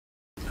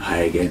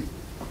Hi again.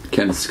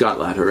 Kenneth Scott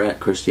Latourette,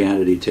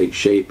 Christianity Takes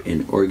Shape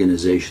in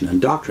Organization and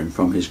Doctrine,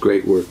 from his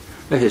great work,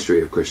 A History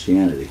of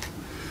Christianity.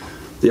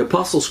 The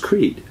Apostles'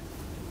 Creed.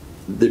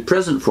 The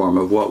present form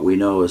of what we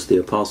know as the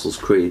Apostles'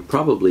 Creed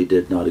probably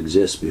did not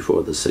exist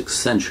before the 6th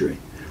century.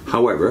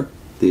 However,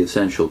 the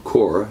essential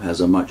core has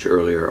a much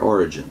earlier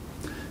origin.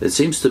 It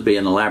seems to be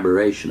an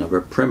elaboration of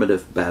a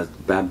primitive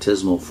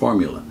baptismal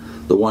formula,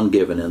 the one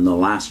given in the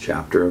last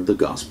chapter of the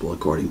Gospel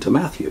according to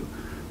Matthew,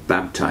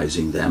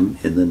 baptizing them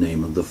in the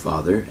name of the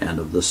Father and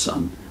of the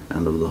Son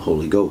and of the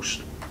Holy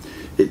Ghost.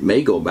 It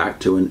may go back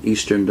to an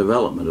Eastern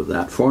development of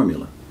that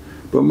formula,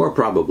 but more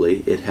probably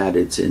it had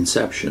its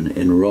inception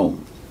in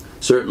Rome.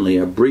 Certainly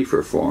a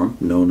briefer form,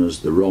 known as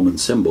the Roman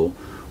symbol,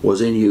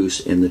 was in use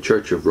in the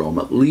Church of Rome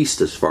at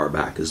least as far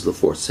back as the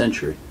 4th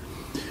century.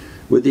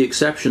 With the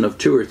exception of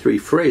 2 or 3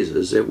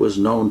 phrases, it was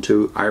known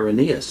to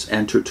Irenaeus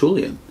and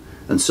Tertullian,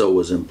 and so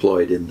was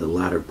employed in the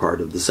latter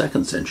part of the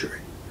 2nd century.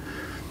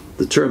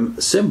 The term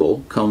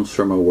symbol comes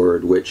from a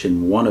word which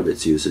in one of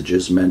its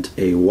usages meant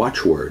a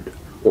watchword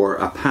or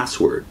a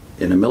password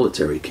in a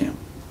military camp.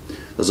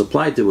 As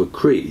applied to a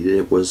creed,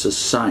 it was a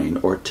sign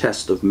or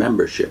test of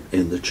membership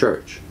in the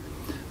church.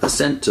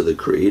 Assent to the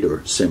creed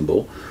or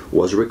symbol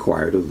was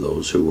required of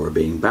those who were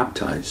being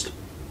baptized.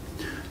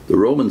 The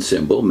Roman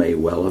symbol may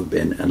well have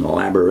been an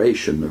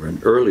elaboration of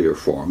an earlier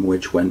form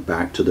which went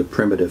back to the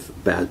primitive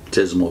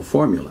baptismal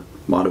formula,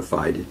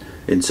 modified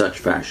in such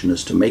fashion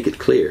as to make it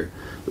clear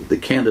that the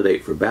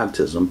candidate for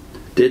baptism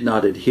did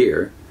not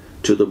adhere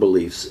to the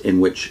beliefs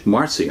in which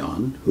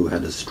Marcion, who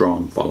had a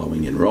strong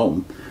following in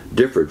Rome,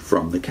 differed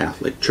from the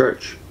Catholic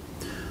Church.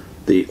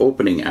 The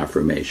opening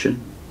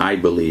affirmation, "I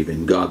believe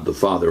in God the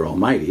Father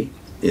Almighty,"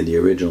 in the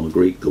original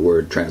Greek the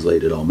word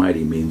translated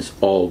Almighty means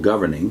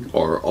all-governing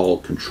or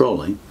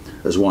all-controlling,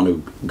 as one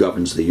who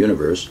governs the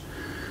universe,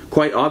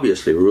 quite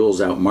obviously rules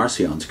out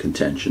Marcion's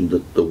contention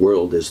that the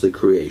world is the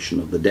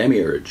creation of the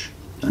Demiurge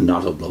and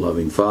not of the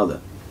loving Father.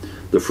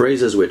 The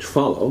phrases which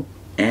follow,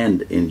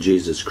 "and in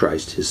Jesus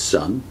Christ his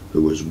Son,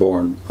 who was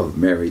born of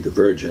Mary the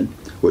Virgin,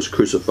 was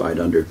crucified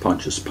under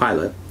Pontius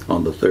Pilate,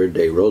 on the 3rd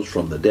day rose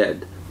from the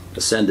dead,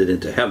 ascended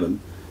into heaven,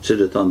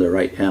 sitteth on the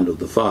right hand of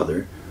the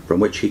Father,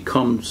 from which he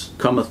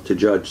cometh to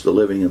judge the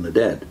living and the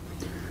dead,"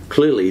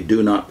 clearly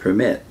do not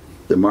permit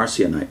the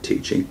Marcionite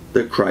teaching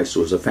that Christ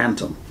was a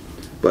phantom,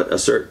 but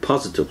assert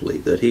positively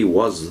that he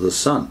was the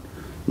Son,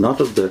 not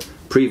of the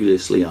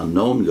previously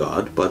unknown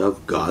God, but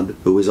of God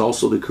who is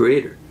also the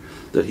Creator,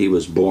 that he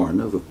was born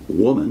of a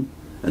woman,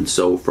 and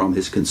so from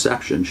his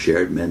conception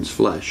shared men's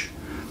flesh.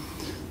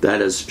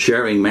 That as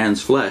sharing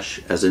man's flesh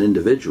as an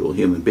individual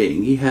human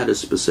being, he had a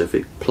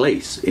specific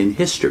place in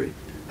history,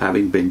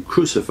 having been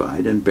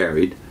crucified and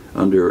buried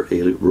under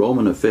a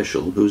Roman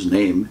official whose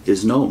name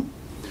is known.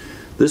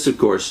 This, of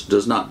course,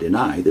 does not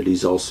deny that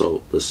he's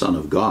also the Son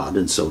of God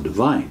and so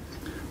divine,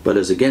 but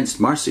as against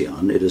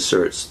Marcion, it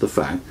asserts the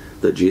fact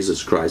that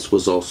Jesus Christ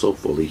was also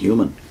fully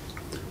human.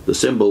 The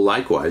symbol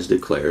likewise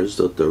declares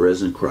that the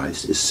risen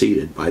Christ is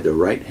seated by the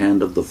right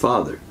hand of the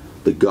Father,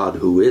 the God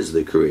who is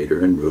the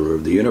Creator and ruler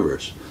of the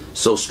universe,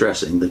 so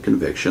stressing the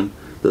conviction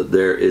that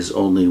there is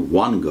only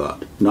one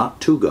God, not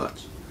two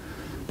gods.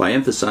 By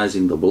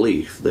emphasizing the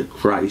belief that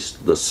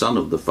Christ, the Son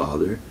of the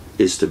Father,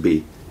 is to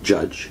be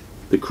judge,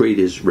 the Creed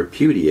is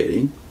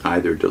repudiating,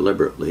 either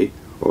deliberately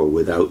or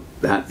without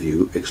that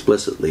view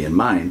explicitly in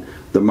mind,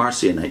 the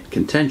Marcionite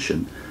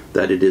contention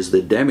that it is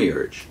the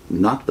Demiurge,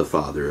 not the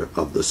Father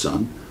of the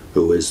Son,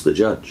 who is the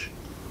judge.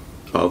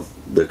 Of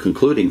the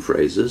concluding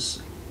phrases,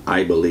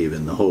 "I believe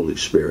in the Holy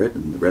Spirit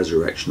and the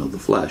resurrection of the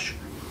flesh,"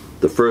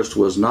 the first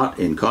was not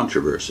in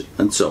controversy,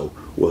 and so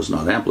was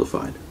not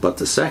amplified, but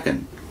the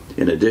second,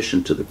 in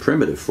addition to the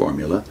primitive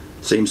formula,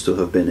 seems to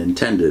have been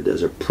intended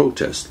as a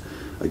protest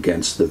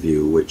against the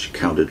view which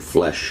counted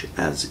flesh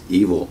as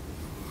evil.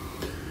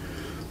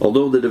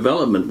 Although the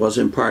development was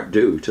in part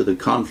due to the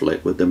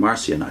conflict with the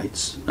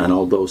Marcionites, and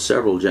although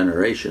several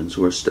generations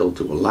were still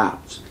to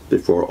elapse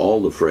before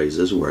all the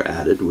phrases were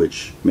added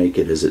which make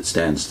it as it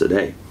stands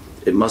today,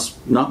 it must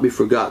not be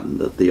forgotten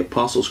that the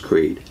Apostles'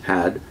 Creed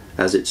had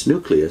as its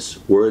nucleus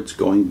words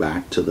going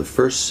back to the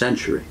 1st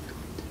century,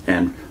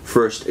 and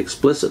first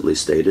explicitly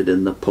stated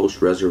in the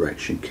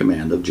post-resurrection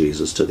command of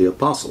Jesus to the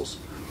apostles.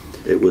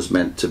 It was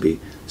meant to be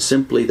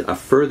simply a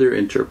further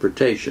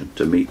interpretation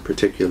to meet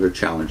particular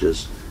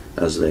challenges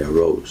as they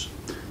arose.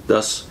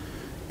 Thus,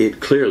 it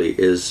clearly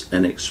is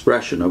an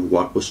expression of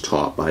what was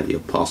taught by the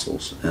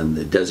apostles, and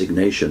the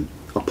designation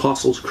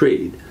Apostles'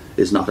 Creed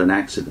is not an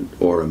accident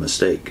or a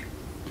mistake.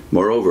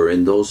 Moreover,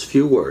 in those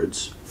few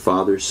words,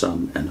 Father,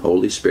 Son, and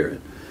Holy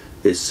Spirit,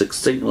 is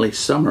succinctly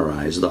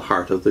summarized the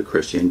heart of the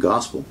Christian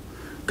gospel.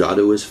 God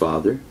who is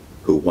Father,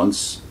 who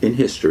once in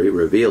history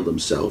revealed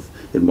himself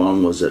in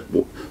one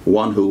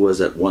who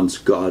was at once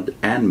God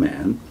and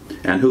man,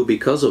 and who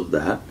because of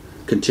that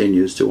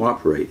continues to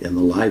operate in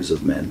the lives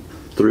of men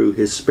through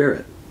his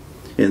Spirit.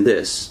 In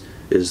this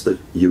is the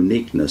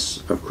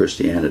uniqueness of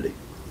Christianity.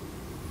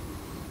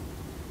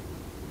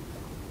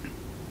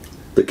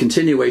 The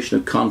continuation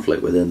of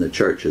conflict within the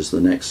church is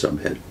the next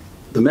subhead.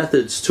 The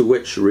methods to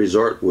which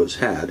resort was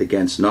had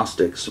against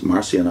Gnostics,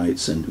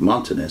 Marcionites, and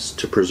Montanists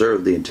to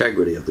preserve the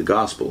integrity of the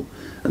gospel,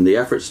 and the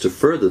efforts to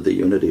further the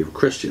unity of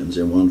Christians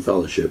in one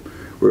fellowship,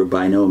 were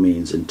by no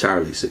means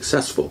entirely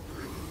successful.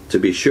 To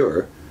be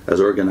sure,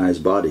 as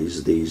organized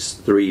bodies, these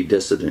three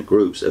dissident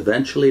groups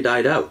eventually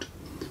died out,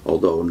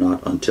 although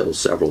not until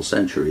several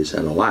centuries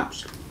had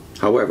elapsed.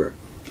 However,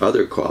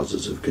 other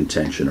causes of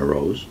contention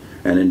arose,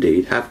 and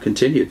indeed have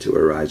continued to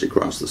arise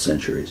across the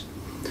centuries.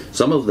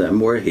 Some of them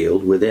were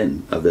healed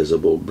without a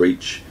visible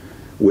breach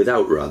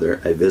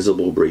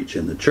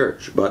in the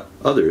church, but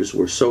others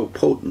were so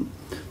potent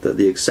that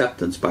the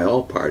acceptance by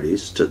all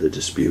parties to the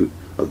dispute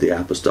of the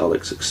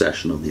apostolic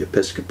succession of the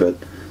episcopate,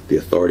 the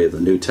authority of the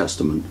New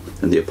Testament,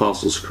 and the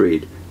Apostles'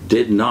 Creed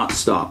did not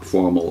stop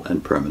formal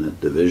and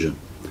permanent division.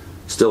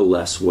 Still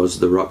less was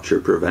the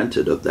rupture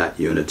prevented of that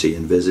unity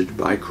envisaged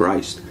by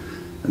Christ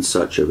and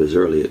such of his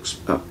early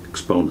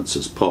exponents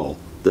as Paul,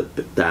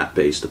 that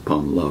based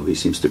upon love. He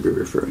seems to be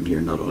referring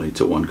here not only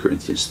to 1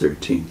 Corinthians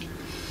 13,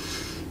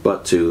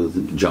 but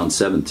to John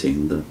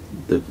 17,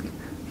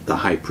 the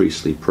high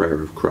priestly prayer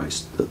of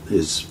Christ, that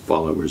his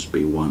followers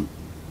be one.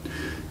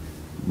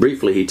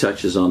 Briefly, he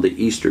touches on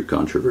the Easter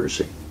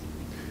controversy.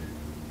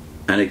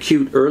 An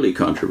acute early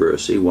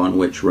controversy, one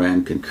which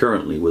ran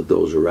concurrently with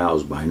those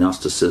aroused by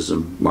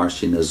Gnosticism,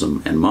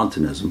 Marcionism, and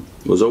Montanism,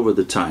 was over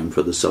the time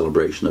for the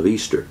celebration of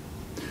Easter.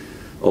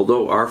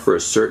 Although our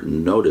first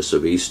certain notice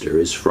of Easter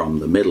is from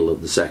the middle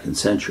of the 2nd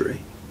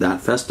century,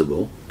 that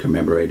festival,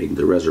 commemorating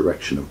the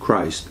resurrection of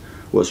Christ,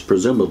 was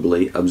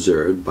presumably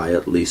observed by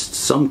at least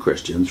some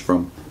Christians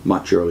from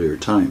much earlier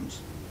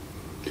times.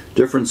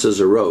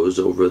 Differences arose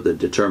over the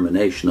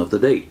determination of the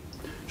date.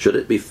 Should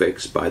it be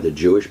fixed by the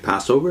Jewish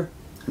Passover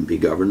and be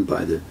governed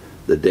by the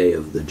day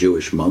of the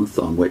Jewish month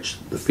on which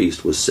the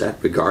feast was set,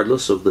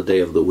 regardless of the day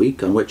of the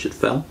week on which it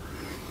fell?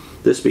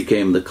 This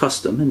became the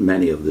custom in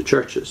many of the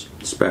churches,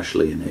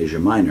 especially in Asia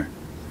Minor.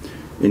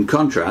 In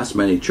contrast,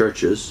 many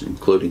churches,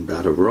 including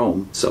that of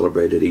Rome,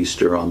 celebrated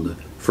Easter on the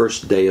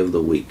first day of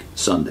the week,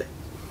 Sunday.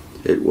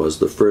 It was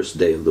the first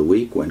day of the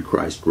week when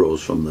Christ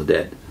rose from the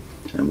dead,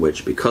 and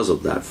which, because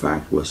of that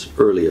fact, was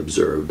early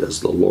observed as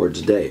the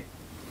Lord's Day.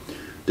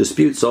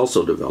 Disputes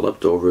also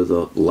developed over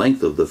the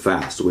length of the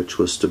fast which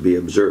was to be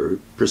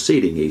observed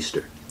preceding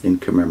Easter, in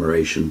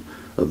commemoration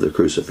of the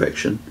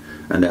crucifixion,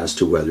 and as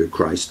to whether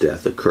Christ's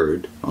death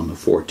occurred on the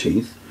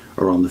 14th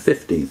or on the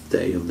 15th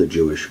day of the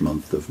Jewish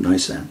month of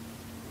Nisan.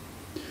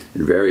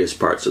 In various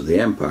parts of the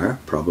empire,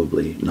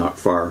 probably not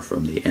far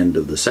from the end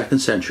of the 2nd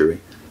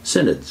century,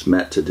 synods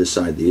met to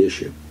decide the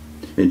issue.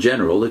 In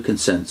general, the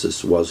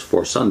consensus was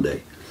for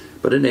Sunday,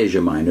 but in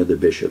Asia Minor the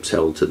bishops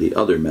held to the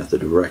other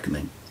method of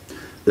reckoning.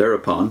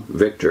 Thereupon,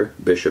 Victor,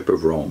 Bishop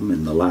of Rome,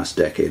 in the last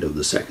decade of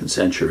the 2nd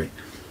century,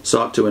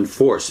 sought to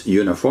enforce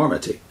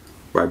uniformity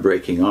by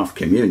breaking off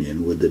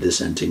communion with the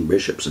dissenting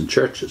bishops and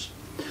churches.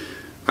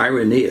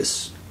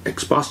 Irenaeus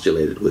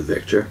expostulated with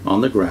Victor on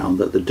the ground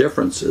that the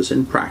differences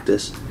in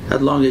practice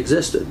had long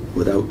existed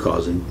without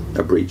causing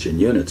a breach in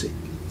unity.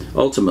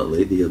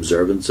 Ultimately, the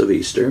observance of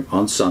Easter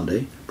on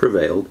Sunday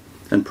prevailed,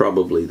 and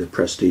probably the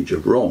prestige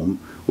of Rome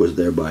was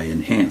thereby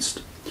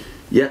enhanced.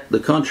 Yet the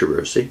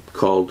controversy,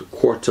 called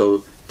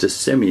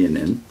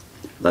Quartodecimanian,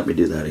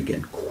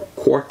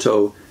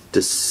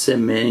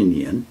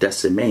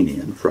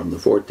 Quartodecimanian, from the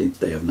 14th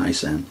day of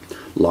Nisan,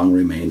 long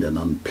remained an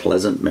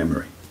unpleasant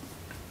memory.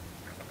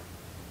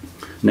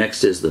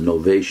 Next is the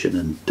Novatian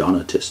and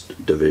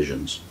Donatist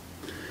divisions.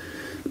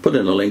 Put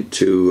in a link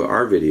to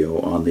our video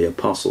on the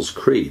Apostles'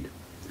 Creed.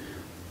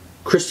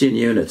 Christian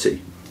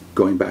unity,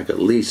 going back at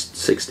least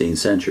 16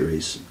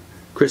 centuries,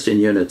 Christian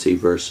unity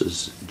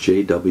versus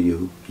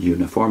JW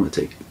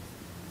uniformity.